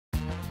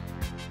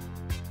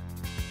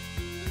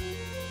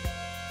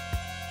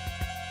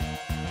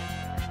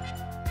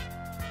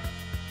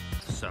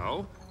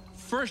So,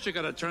 first you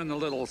gotta turn the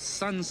little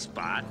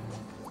sunspot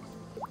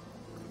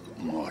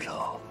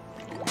mortal.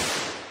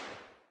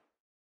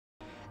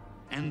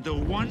 And the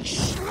one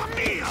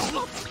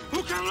schlemiel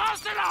who can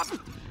last it up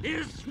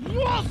is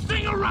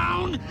waltzing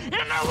around in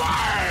the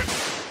way!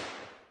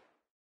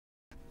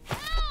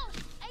 Help!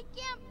 I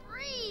can't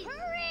breathe!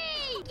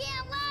 Hurry!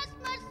 Can't last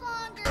much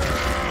longer!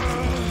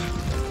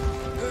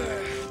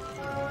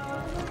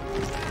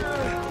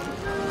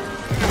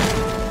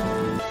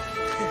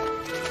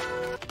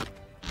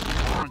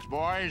 Orange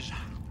boys,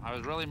 I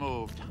was really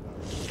moved.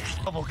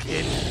 Trouble,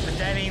 kid, but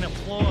that ain't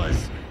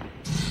applause.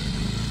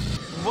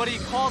 What do you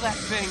call that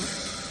thing?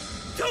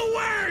 2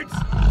 words!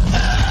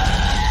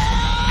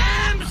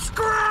 And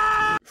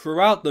screw!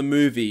 Throughout the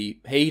movie,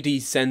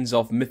 Hades sends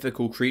off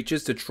mythical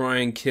creatures to try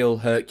and kill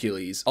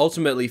Hercules.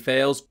 Ultimately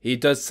fails, he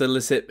does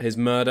solicit his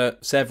murder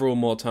several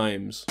more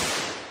times.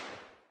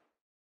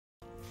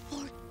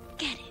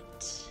 Forget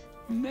it.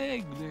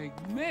 Meg,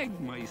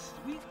 my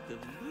sweet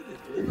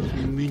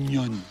deluded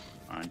minion.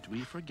 Aren't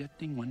we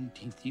forgetting one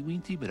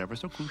teensy-weensy but ever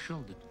so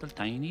crucial little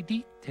tiny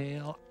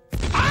detail?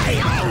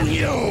 I own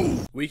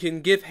you! We can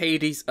give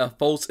Hades a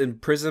false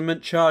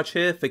imprisonment charge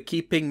here for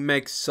keeping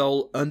Meg's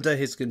soul under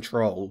his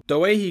control. The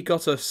way he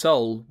got her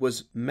soul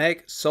was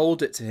Meg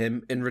sold it to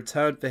him in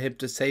return for him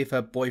to save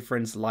her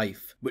boyfriend's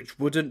life, which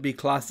wouldn't be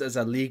classed as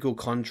a legal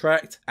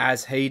contract,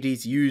 as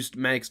Hades used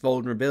Meg's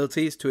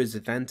vulnerabilities to his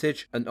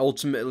advantage, and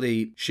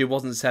ultimately she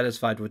wasn't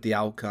satisfied with the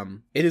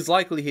outcome. It is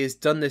likely he has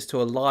done this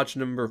to a large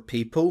number of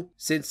people,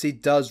 since he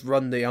does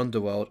run the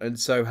underworld and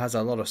so has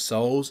a lot of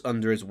souls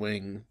under his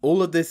wing.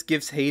 All of this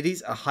gives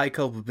Hades a high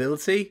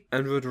culpability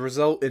and would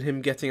result in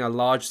him getting a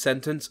large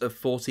sentence of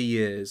 40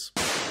 years.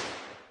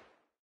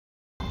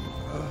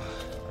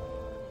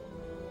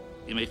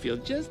 You may feel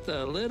just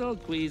a little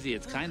queasy.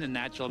 It's kind of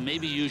natural.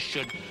 Maybe you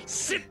should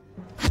sit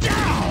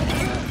down!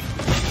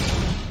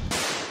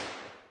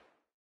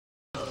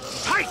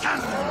 Titan!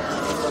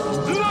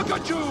 Look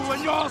at you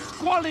in your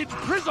squalid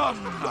prison!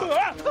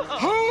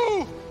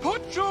 Who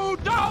put you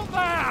down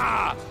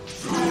there?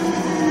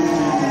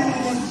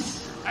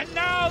 And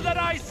now that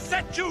I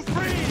set you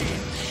free,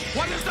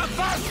 what is the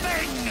first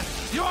thing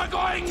you are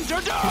going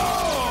to do?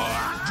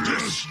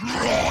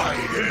 Destroy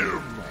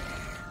him!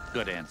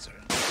 Good answer.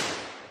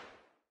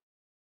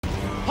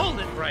 Hold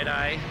it, Bright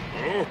Eye.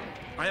 Oh?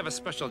 I have a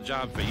special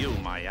job for you,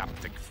 my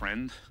optic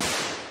friend.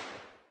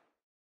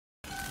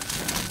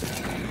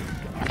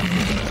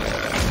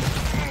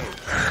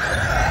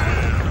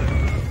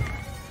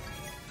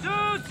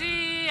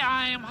 Susie,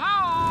 I'm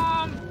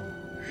home!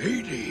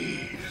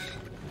 Hades,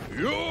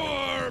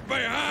 you're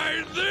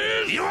behind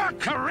this? You're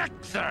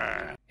correct,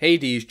 sir.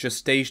 Hades just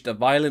staged a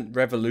violent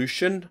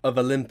revolution of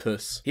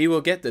Olympus. He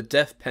will get the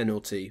death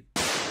penalty.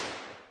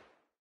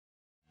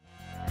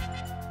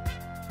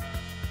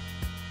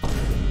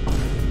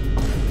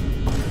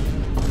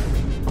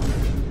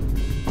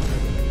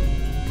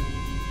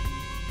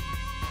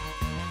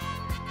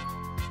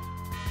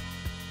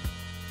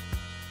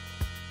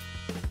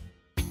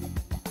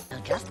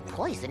 Just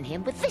poison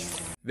him with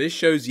this. This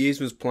shows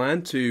Yzma's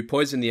plan to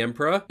poison the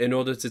Emperor in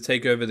order to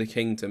take over the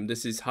kingdom.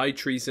 This is high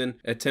treason,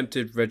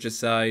 attempted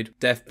regicide,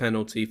 death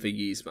penalty for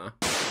Yzma.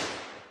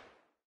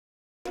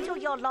 To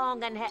your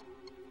long and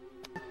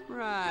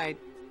Right.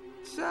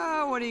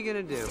 So, what are you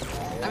gonna do?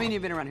 I mean,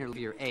 you've been around here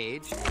your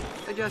age,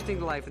 adjusting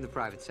to life in the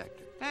private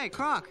sector. Hey,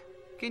 Kronk,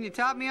 can you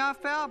top me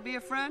off, pal? Be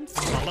a friend?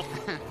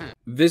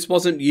 This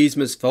wasn't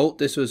Yzma's fault,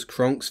 this was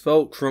Kronk's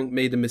fault. Kronk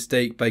made a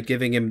mistake by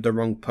giving him the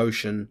wrong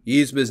potion.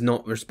 Yzma's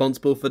not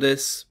responsible for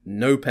this,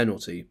 no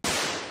penalty.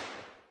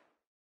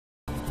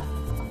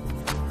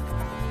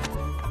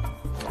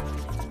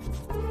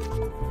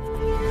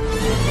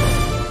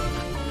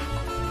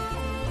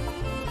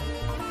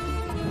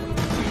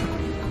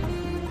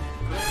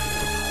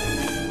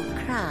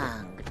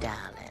 Kronk,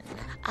 darling,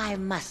 I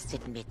must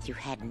admit you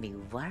had me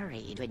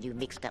worried when you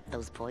mixed up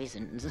those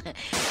poisons.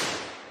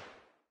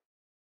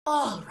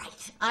 All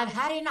right, I've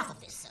had enough of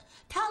this.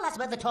 Tell us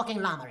where the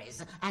talking llama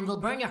is, and we'll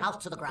burn your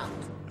house to the ground.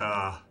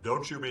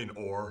 Don't you mean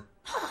ore?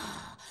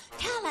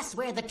 Tell us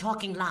where the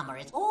talking llama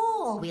is,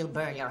 or we'll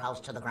burn your house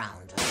to the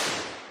ground.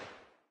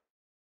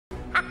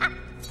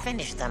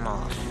 Finish them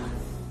off.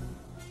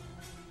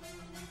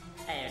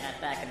 Hey, you're not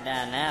backing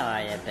down now,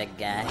 are you, big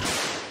guy?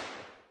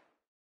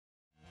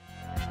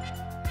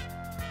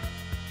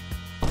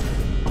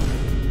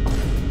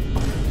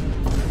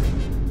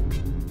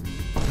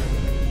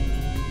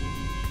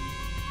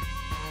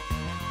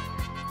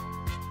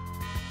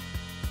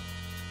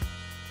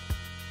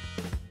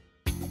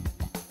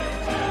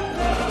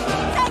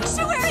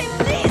 Sanctuary,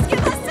 please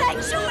give us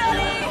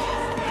sanctuary!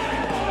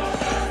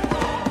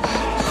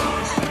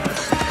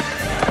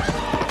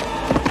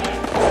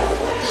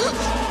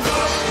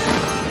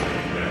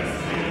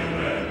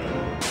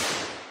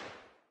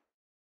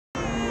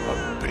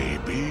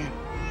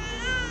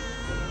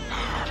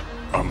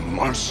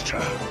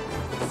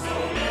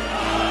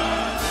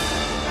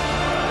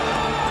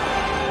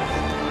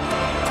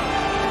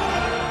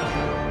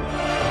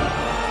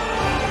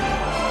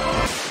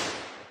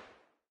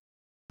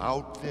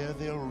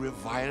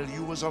 revile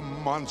you as a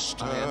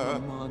monster. I am a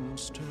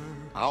monster.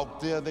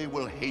 Out there they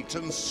will hate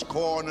and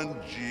scorn and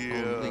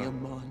jeer. Only a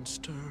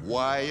monster.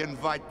 Why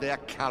invite their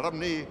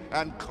calumny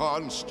and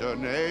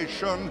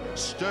consternation?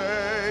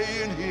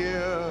 Stay in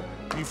here,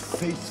 be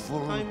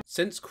faithful.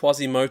 Since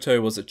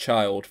Quasimodo was a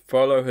child,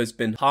 Frollo has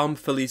been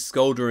harmfully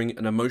scolding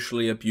and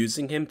emotionally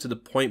abusing him to the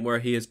point where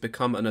he has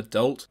become an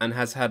adult and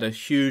has had a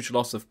huge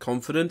loss of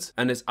confidence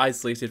and is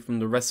isolated from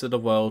the rest of the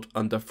world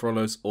under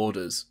Frollo's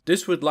orders.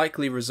 This would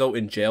likely result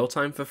in jail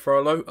time for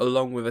Frollo,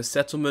 along with a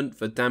settlement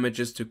for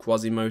damages to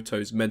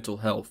Quasimodo's mental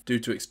health due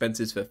to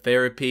expenses for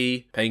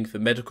therapy, paying for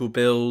medical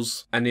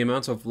bills, and the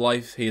amount of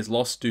life he has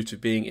lost due to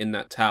being in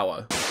that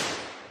tower.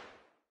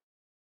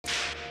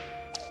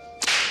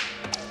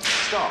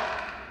 Stop.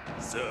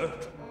 Sir?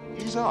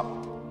 He's up.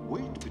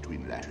 Wait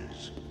between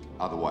lashes.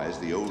 Otherwise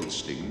the old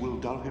sting will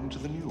dull him to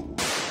the new.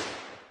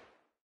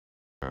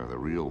 The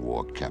real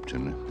war,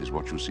 Captain, is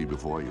what you see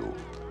before you.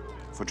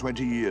 For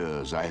 20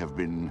 years I have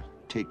been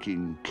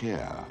taking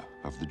care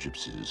of the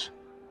gypsies,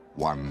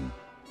 one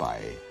by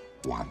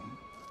one.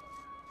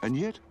 And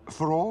yet,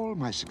 for all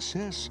my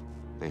success,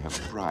 they have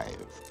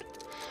thrived.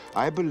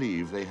 I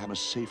believe they have a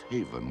safe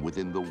haven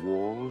within the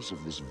walls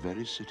of this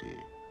very city.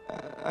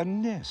 A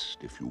nest,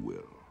 if you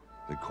will.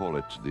 They call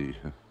it the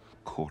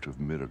Court of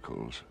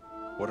Miracles.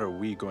 What are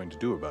we going to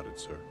do about it,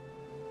 sir?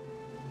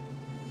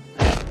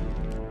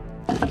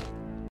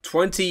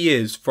 20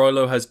 years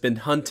Frollo has been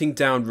hunting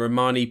down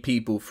Romani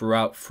people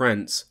throughout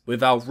France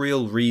without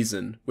real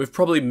reason, with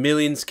probably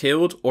millions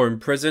killed or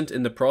imprisoned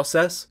in the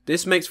process.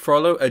 This makes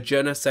Frollo a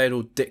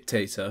genocidal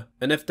dictator,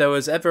 and if there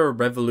was ever a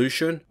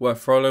revolution where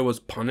Frollo was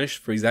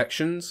punished for his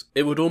actions,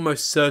 it would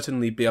almost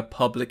certainly be a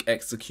public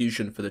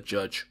execution for the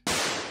judge.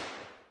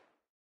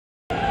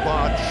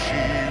 But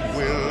she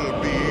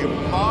will be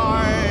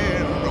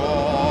mine,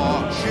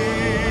 or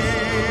she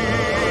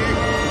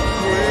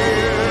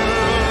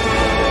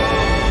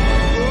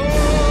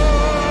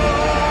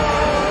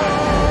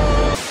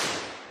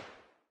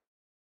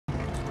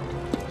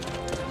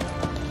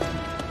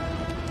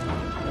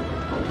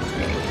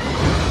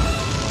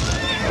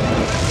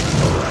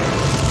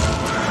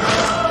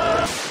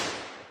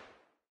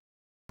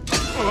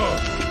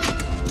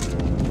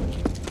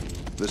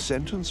The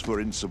sentence for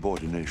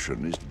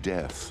insubordination is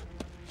death.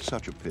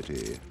 Such a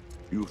pity.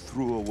 You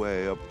threw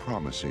away a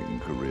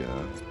promising career.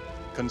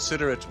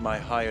 Consider it my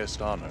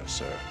highest honor,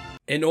 sir.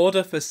 In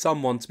order for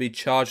someone to be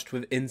charged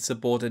with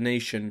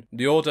insubordination,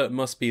 the order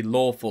must be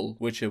lawful,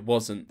 which it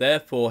wasn't.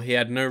 Therefore, he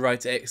had no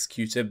right to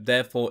execute him,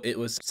 therefore it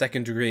was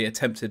second-degree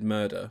attempted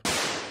murder.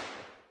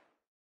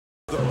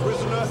 The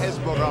prisoner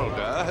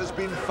Esmeralda has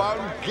been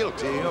found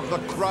guilty of the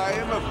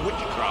crime of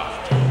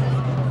witchcraft.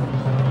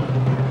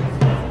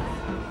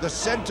 The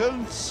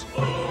sentence,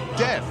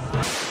 death.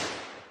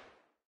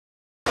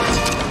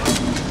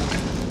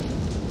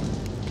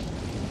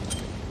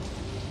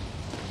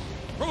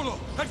 Frollo,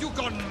 have you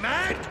gone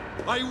mad?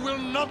 I will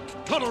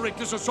not tolerate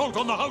this assault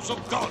on the house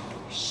of God.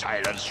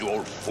 Silence, you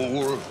old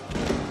fool.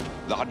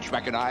 The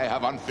Hunchback and I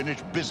have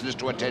unfinished business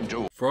to attend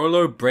to.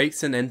 Frollo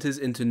breaks and enters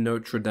into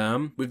Notre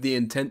Dame with the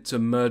intent to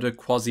murder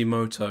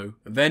Quasimodo.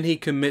 Then he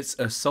commits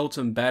assault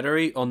and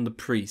battery on the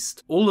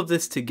priest. All of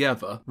this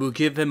together will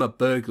give him a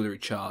burglary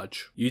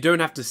charge. You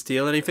don't have to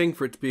steal anything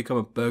for it to become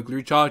a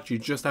burglary charge, you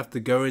just have to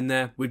go in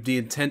there with the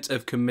intent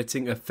of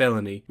committing a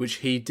felony, which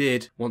he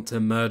did want to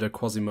murder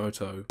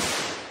Quasimodo.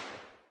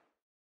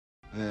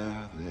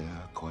 There,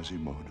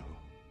 Quasimodo.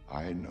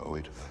 I know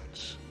it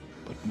hurts.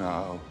 But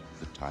now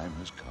the time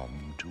has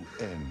come to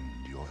end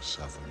your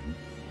suffering.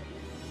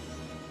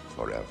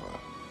 Forever.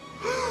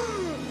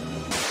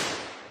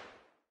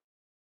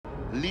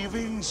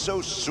 Leaving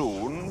so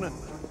soon? Look!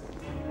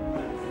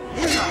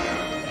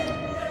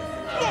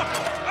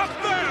 Up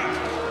there!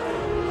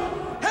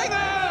 Hang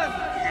on!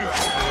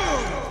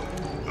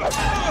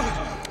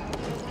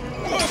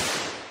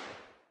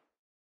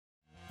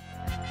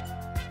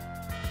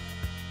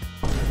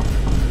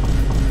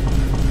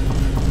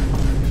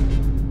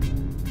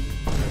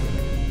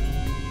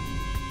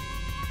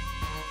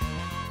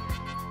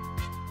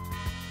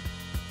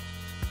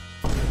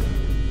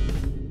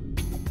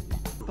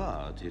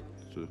 But it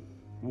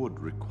would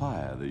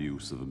require the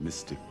use of a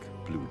mystic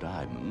blue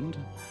diamond.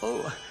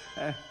 Oh,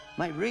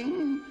 my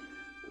ring?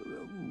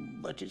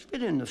 But it's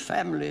been in the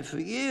family for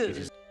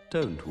years.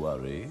 Don't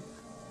worry.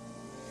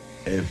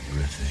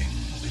 Everything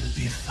will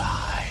be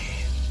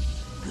fine.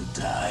 The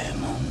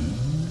diamond.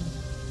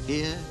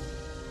 Here,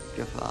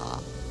 Jafar.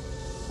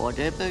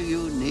 Whatever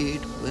you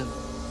need will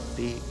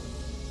be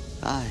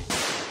fine.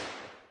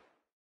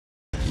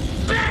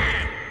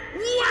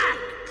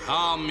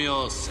 Calm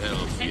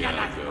yourself,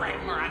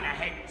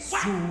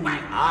 Soon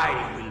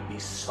I will be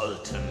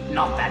Sultan,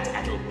 not that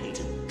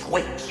addle-pated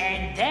twit.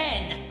 And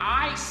then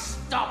I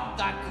stop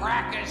the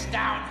crackers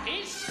down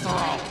his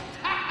throat.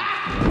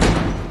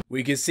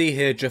 We can see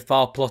here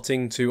Jafar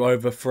plotting to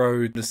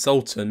overthrow the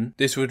Sultan.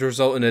 This would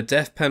result in a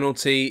death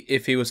penalty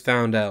if he was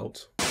found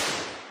out.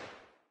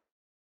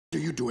 What are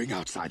you doing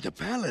outside the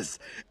palace?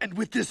 And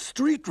with this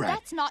street rat?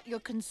 That's not your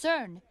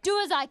concern. Do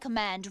as I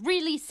command.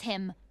 Release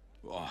him.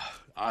 Oh,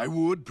 I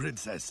would,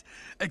 Princess.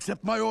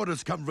 Except my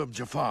orders come from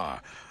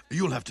Jafar.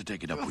 You'll have to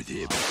take it up with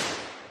him.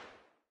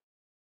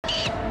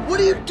 What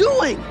are you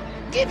doing?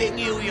 Giving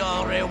you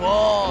your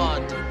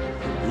reward.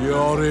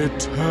 Your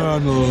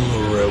eternal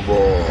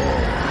reward.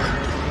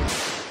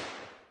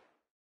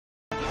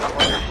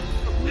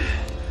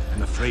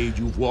 I'm afraid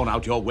you've worn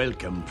out your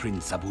welcome,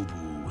 Prince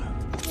Abubu.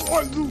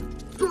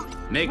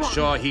 Make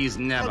sure he's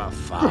never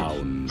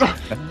found.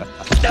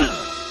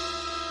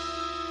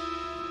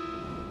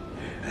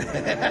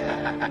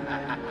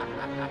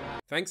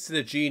 Thanks to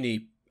the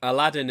genie,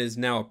 Aladdin is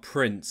now a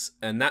prince,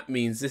 and that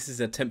means this is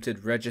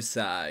attempted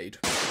regicide.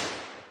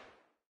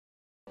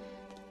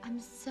 I'm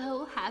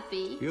so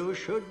happy. You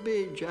should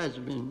be,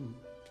 Jasmine.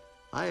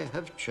 I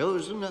have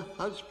chosen a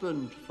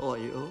husband for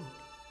you.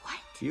 What?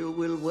 You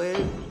will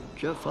wed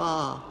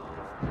Jafar.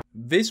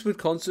 This would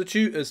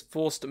constitute as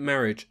forced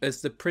marriage,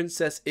 as the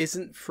princess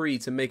isn't free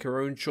to make her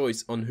own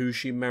choice on who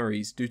she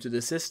marries due to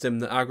the system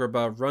that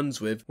Agrabah runs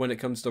with when it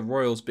comes to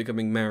royals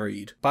becoming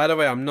married. By the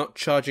way, I'm not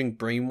charging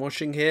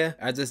brainwashing here,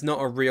 as it's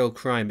not a real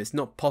crime. It's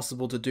not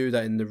possible to do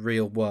that in the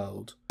real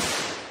world.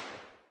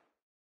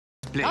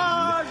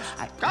 Guards!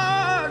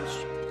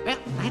 Guards! Well,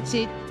 that's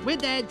it. We're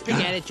dead.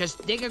 Forget it.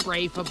 Just dig a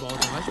grave for both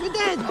of us. We're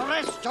dead.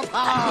 Arrest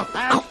Jafar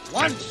at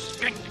once!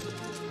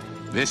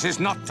 This is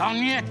not done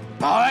yet,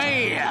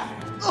 boy!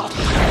 Oh,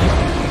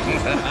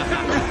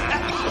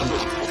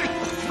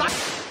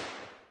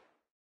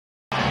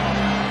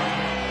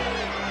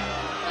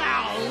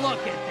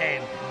 look at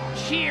them,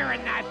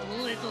 cheering that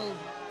little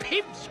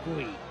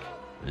pipsqueak.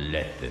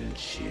 Let them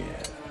cheer.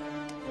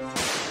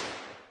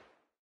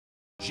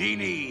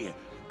 Genie,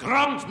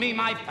 grant me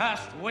my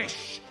first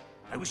wish.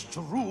 I wish to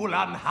rule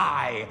on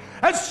high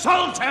as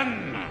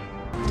Sultan!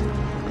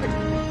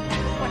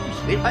 What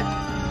is this?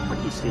 What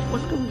is this?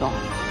 What's going on?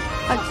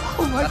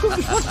 Oh my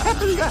goodness, what's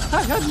happening?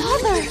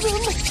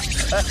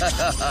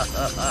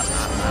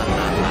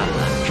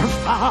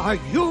 Jafar,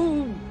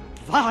 you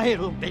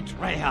vile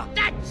betrayer!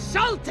 That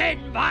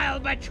Sultan, vile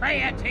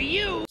betrayer to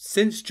you!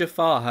 Since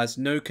Jafar has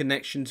no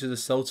connection to the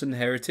Sultan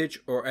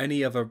heritage or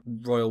any other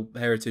royal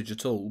heritage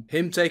at all,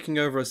 him taking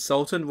over as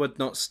Sultan would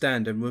not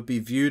stand and would be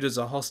viewed as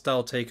a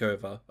hostile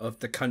takeover of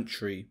the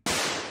country.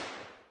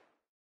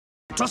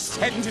 To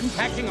send him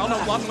packing on a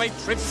one-way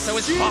trip so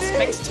his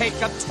prospects take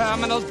a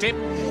terminal dip.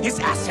 His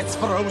assets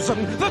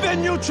frozen. The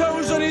venue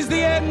chosen is the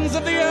ends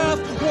of the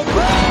earth.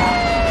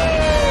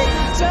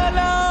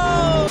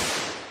 Hello!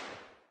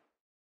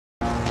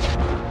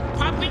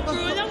 Pumping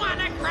through the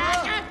water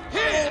cracker.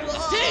 Here,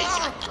 here's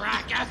your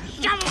cracker.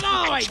 Shove them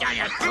all the way down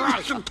your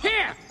throat.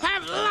 Here,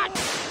 have lunch.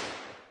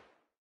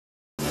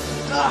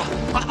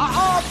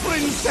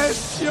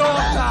 Princess, your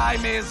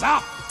time is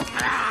up.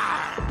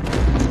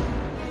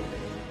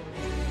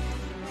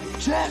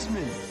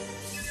 Jasmine!